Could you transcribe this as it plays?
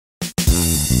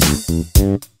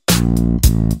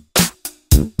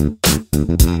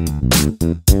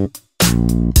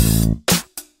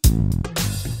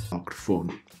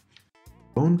Phone.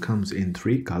 Phone comes in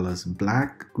 3 colors: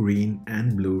 black, green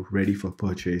and blue, ready for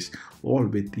purchase, all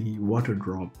with the water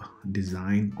drop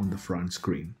design on the front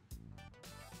screen.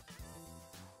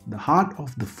 The heart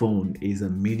of the phone is a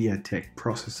MediaTek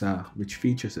processor which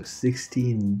features a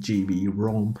 16 GB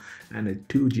ROM and a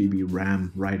 2 GB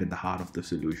RAM right at the heart of the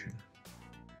solution.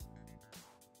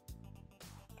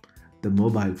 The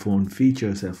mobile phone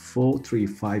features a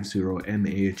 4350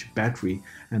 mAh battery,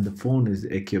 and the phone is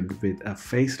equipped with a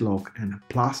face lock and a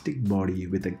plastic body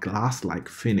with a glass-like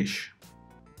finish.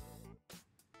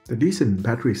 The decent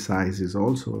battery size is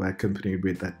also accompanied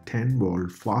with a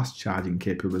 10-volt fast charging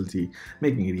capability,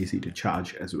 making it easy to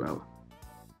charge as well.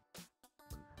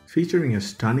 Featuring a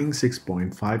stunning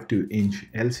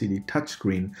 6.52-inch LCD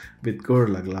touchscreen with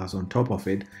Gorilla Glass on top of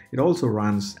it, it also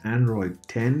runs Android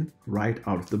 10 right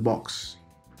out of the box.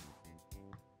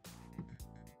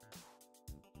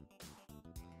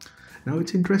 Now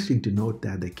it's interesting to note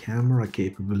that the camera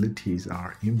capabilities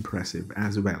are impressive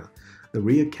as well. The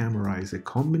rear camera is a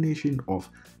combination of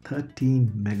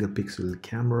 13 megapixel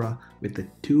camera with a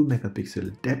 2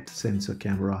 megapixel depth sensor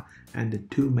camera and a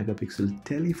 2 megapixel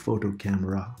telephoto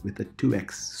camera with a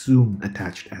 2x zoom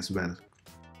attached as well.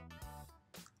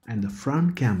 And the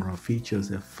front camera features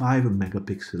a 5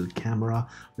 megapixel camera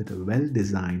with a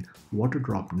well-designed water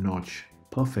drop notch,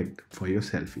 perfect for your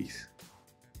selfies.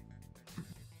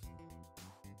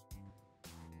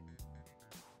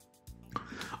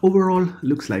 Overall,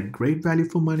 looks like great value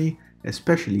for money,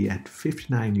 especially at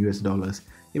 $59 US,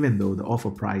 even though the offer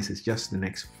price is just the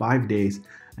next 5 days,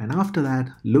 and after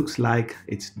that looks like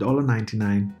it's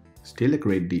 $99, still a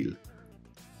great deal.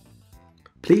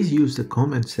 Please use the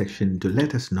comment section to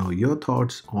let us know your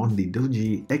thoughts on the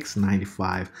DooGee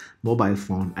X95 mobile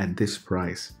phone at this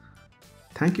price.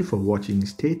 Thank you for watching,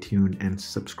 stay tuned and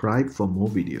subscribe for more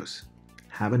videos.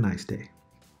 Have a nice day.